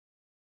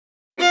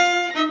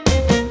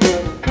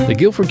The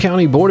Guilford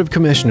County Board of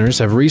Commissioners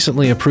have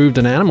recently approved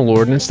an animal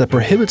ordinance that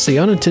prohibits the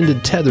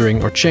unattended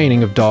tethering or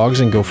chaining of dogs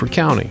in Guilford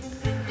County.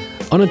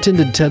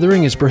 Unattended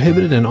tethering is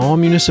prohibited in all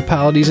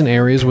municipalities and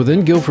areas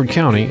within Guilford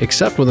County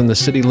except within the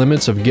city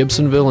limits of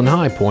Gibsonville and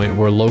High Point,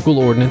 where local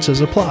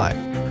ordinances apply.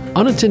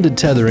 Unattended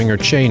tethering or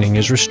chaining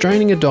is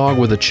restraining a dog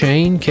with a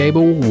chain,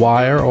 cable,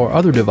 wire, or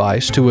other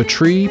device to a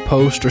tree,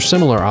 post, or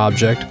similar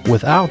object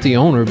without the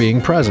owner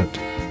being present.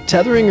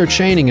 Tethering or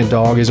chaining a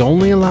dog is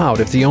only allowed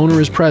if the owner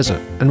is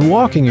present, and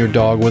walking your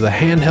dog with a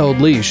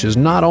handheld leash is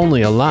not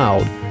only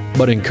allowed,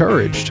 but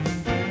encouraged.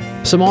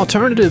 Some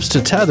alternatives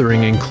to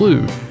tethering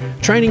include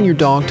training your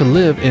dog to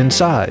live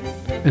inside,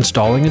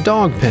 installing a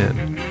dog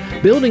pen,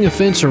 building a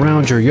fence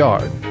around your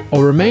yard,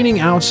 or remaining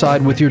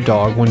outside with your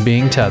dog when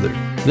being tethered.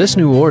 This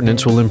new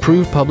ordinance will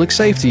improve public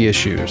safety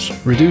issues,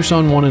 reduce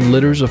unwanted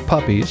litters of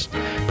puppies,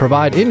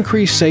 provide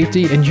increased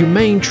safety and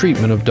humane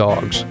treatment of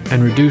dogs,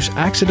 and reduce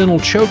accidental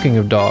choking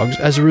of dogs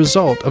as a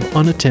result of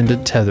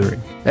unattended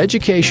tethering.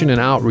 Education and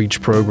outreach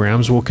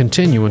programs will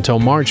continue until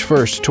March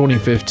 1st,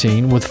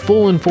 2015, with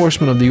full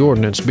enforcement of the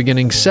ordinance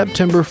beginning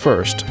September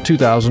 1st,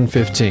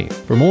 2015.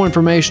 For more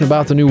information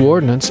about the new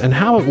ordinance and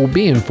how it will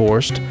be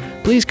enforced,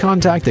 please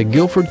contact the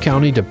Guilford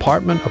County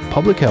Department of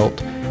Public Health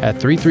at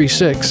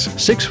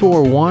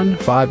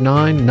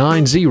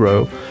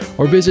 336-641-5990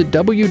 or visit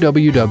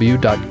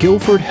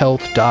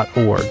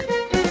www.guilfordhealth.org.